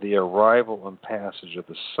by the arrival and passage of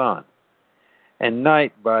the Sun, and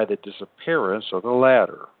night by the disappearance of the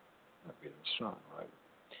latter. That would be the Sun, right?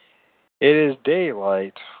 It is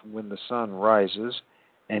daylight when the Sun rises,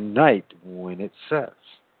 and night when it sets.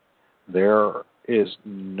 There is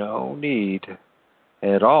no need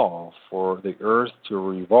at all for the Earth to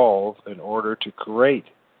revolve in order to create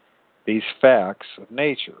these facts of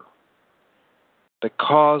nature, the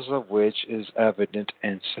cause of which is evident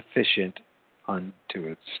and sufficient unto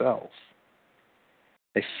itself.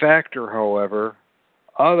 A factor, however,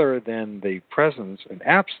 other than the presence and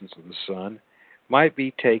absence of the sun might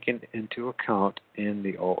be taken into account in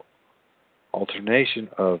the alternation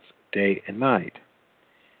of day and night.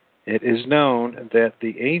 It is known that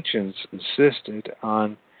the ancients insisted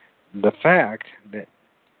on the fact that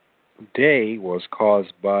day was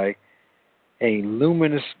caused by a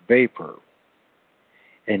luminous vapor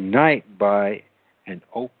and night by an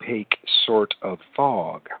opaque sort of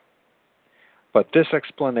fog. But this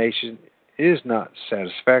explanation is not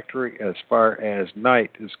satisfactory as far as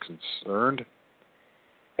night is concerned,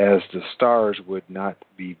 as the stars would not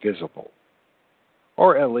be visible,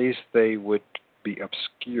 or at least they would be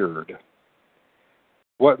obscured.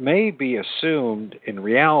 What may be assumed in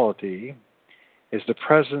reality is the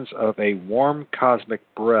presence of a warm cosmic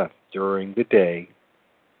breath during the day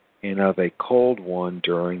and of a cold one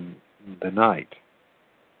during the night,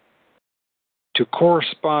 to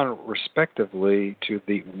correspond respectively to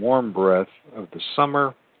the warm breath of the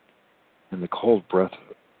summer and the cold breath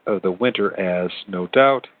of the winter, as, no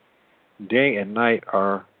doubt, day and night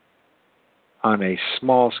are on a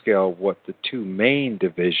small scale what the two main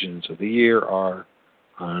divisions of the year are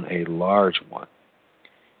on a large one.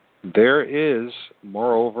 There is,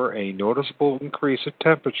 moreover, a noticeable increase of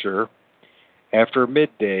temperature after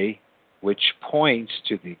midday, which points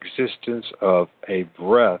to the existence of a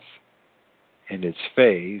breath in its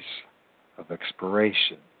phase of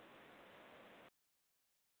expiration.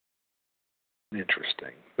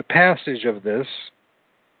 Interesting. The passage of this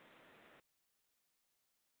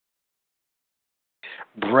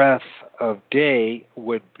breath of day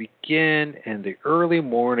would begin in the early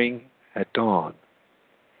morning at dawn.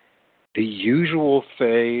 The usual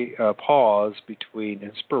pause between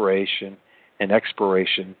inspiration and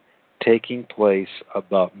expiration taking place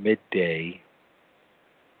about midday.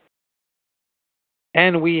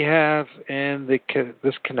 And we have in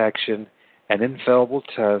this connection an infallible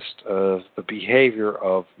test of the behavior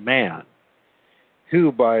of man,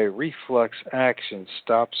 who by reflex action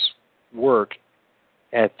stops work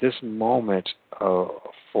at this moment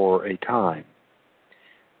for a time.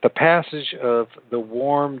 The passage of the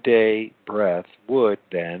warm day breath would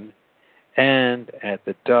then end at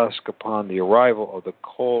the dusk upon the arrival of the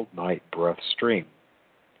cold night breath stream.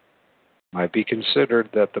 It might be considered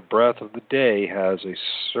that the breath of the day has a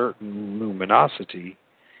certain luminosity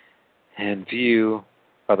in view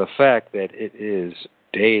of the fact that it is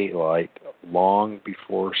daylight long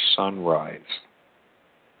before sunrise.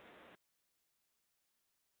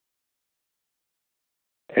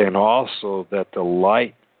 And also that the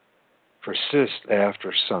light persists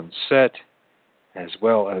after sunset, as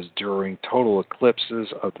well as during total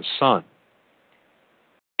eclipses of the sun.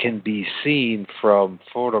 Can be seen from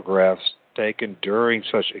photographs taken during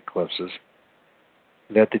such eclipses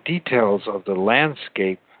that the details of the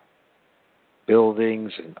landscape,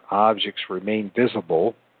 buildings, and objects remain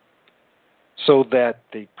visible, so that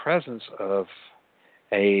the presence of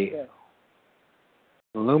a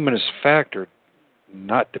luminous factor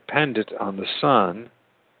not dependent on the sun,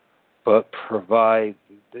 but provided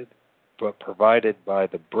by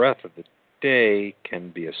the breath of the day can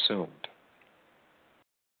be assumed.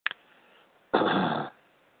 The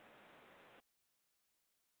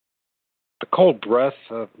cold breath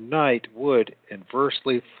of night would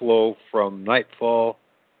inversely flow from nightfall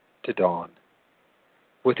to dawn,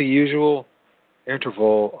 with the usual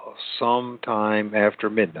interval of some time after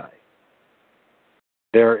midnight.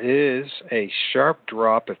 There is a sharp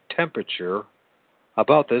drop of temperature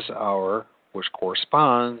about this hour, which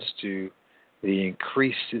corresponds to the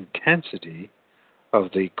increased intensity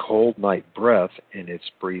of the cold night breath in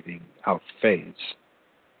its breathing out phase.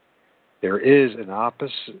 There is an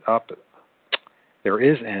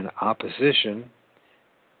opposition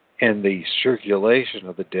in the circulation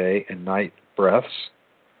of the day and night breaths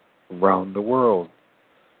around the world,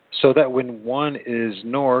 so that when one is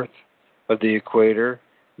north of the equator,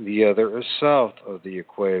 the other is south of the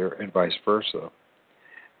equator, and vice versa.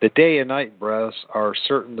 The day and night breaths are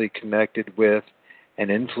certainly connected with and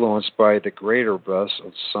influenced by the greater breaths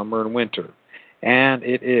of summer and winter, and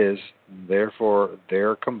it is, therefore,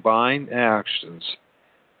 their combined actions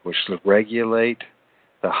which regulate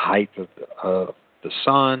the height of the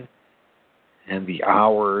sun and the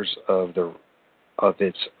hours of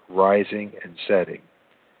its rising and setting,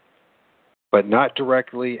 but not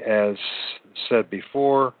directly as said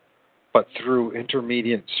before, but through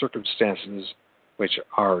intermediate circumstances which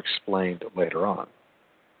are explained later on.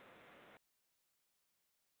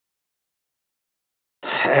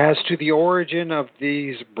 As to the origin of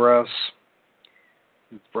these breath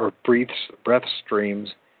streams,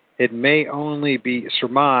 it may only be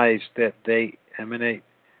surmised that they emanate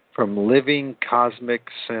from living cosmic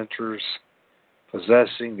centers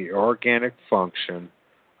possessing the organic function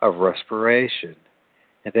of respiration,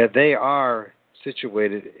 and that they are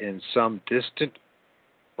situated in some distant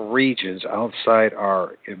regions outside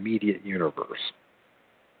our immediate universe.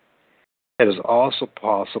 It is also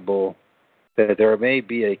possible that there may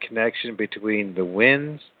be a connection between the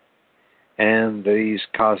winds and these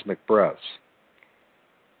cosmic breaths.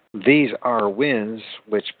 These are winds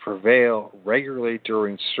which prevail regularly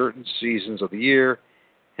during certain seasons of the year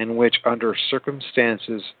and which, under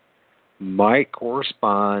circumstances, might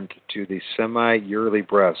correspond to the semi-yearly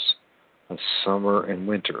breaths of summer and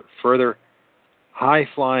winter. Further,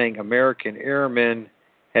 high-flying American airmen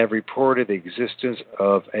have reported the existence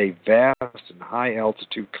of a vast and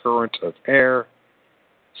high-altitude current of air,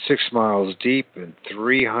 6 miles deep and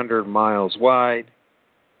 300 miles wide,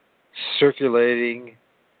 circulating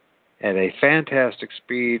at a fantastic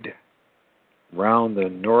speed round the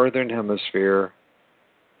northern hemisphere.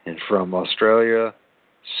 And from Australia,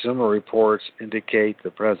 similar reports indicate the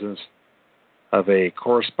presence of a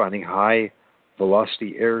corresponding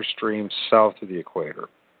high-velocity airstream south of the equator.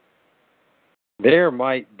 There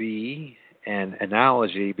might be an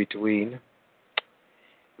analogy between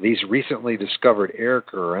these recently discovered air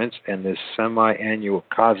currents and this semi-annual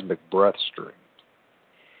cosmic breath stream.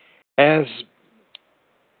 As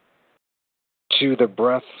to the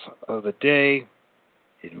breath of the day,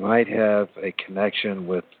 it might have a connection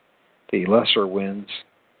with the lesser winds,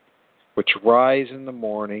 which rise in the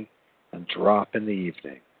morning and drop in the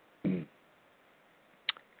evening.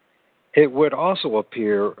 It would also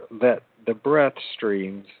appear that the breath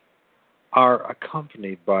streams are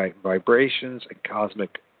accompanied by vibrations and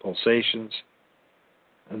cosmic pulsations,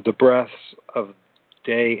 and the breaths of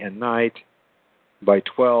day and night by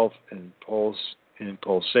 12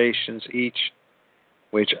 pulsations each,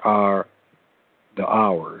 which are the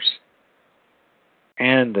hours,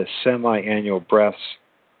 and the semi-annual breaths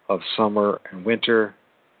of summer and winter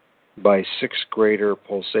by 6 greater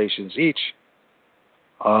pulsations each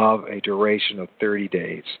of a duration of 30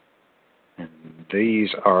 days. And these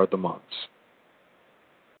are the months.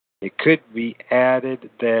 It could be added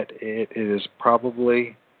that it is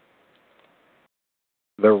probably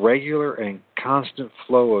the regular and constant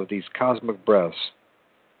flow of these cosmic breaths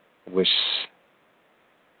which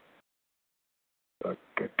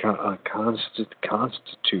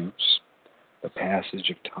constitutes the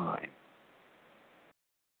passage of time.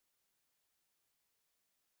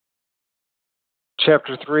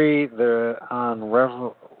 Chapter 3, on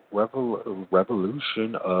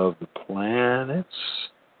revolution of the planets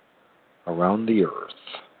around the Earth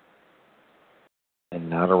and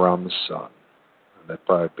not around the sun. That'd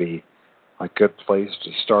probably be a good place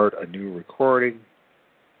to start a new recording.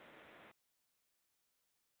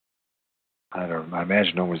 I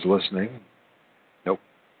imagine no one's listening. Nope.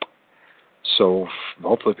 So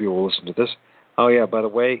hopefully people will listen to this. Oh yeah, by the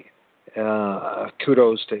way,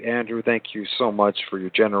 kudos to Andrew. Thank you so much for your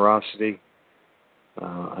generosity.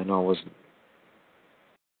 I know it wasn't,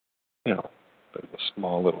 but a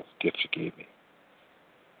small little gift you gave me.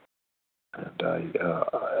 And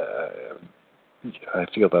I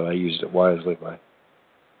feel that I used it wisely.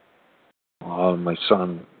 My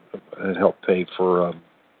son had helped pay for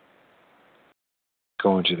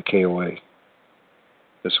going to the KOA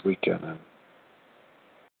this weekend, and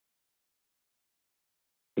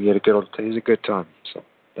he had he's a good time. So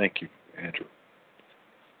thank you, Andrew,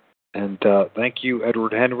 and thank you,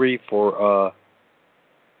 Edward Henry, for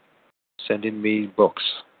sending me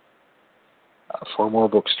books. 4 more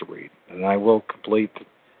books to read, and I will complete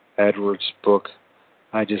Edward's book.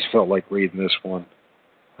 I just felt like reading this one.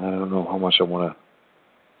 I don't know how much I want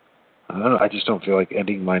to. I just don't feel like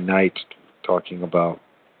ending my night talking about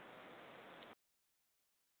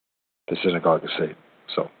the synagogue of Satan.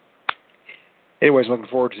 So, anyways, looking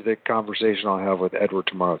forward to the conversation I'll have with Edward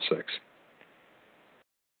tomorrow at 6.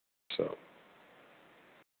 So,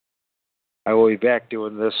 I will be back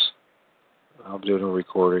doing this. I'll be doing a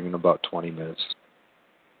recording in about 20 minutes.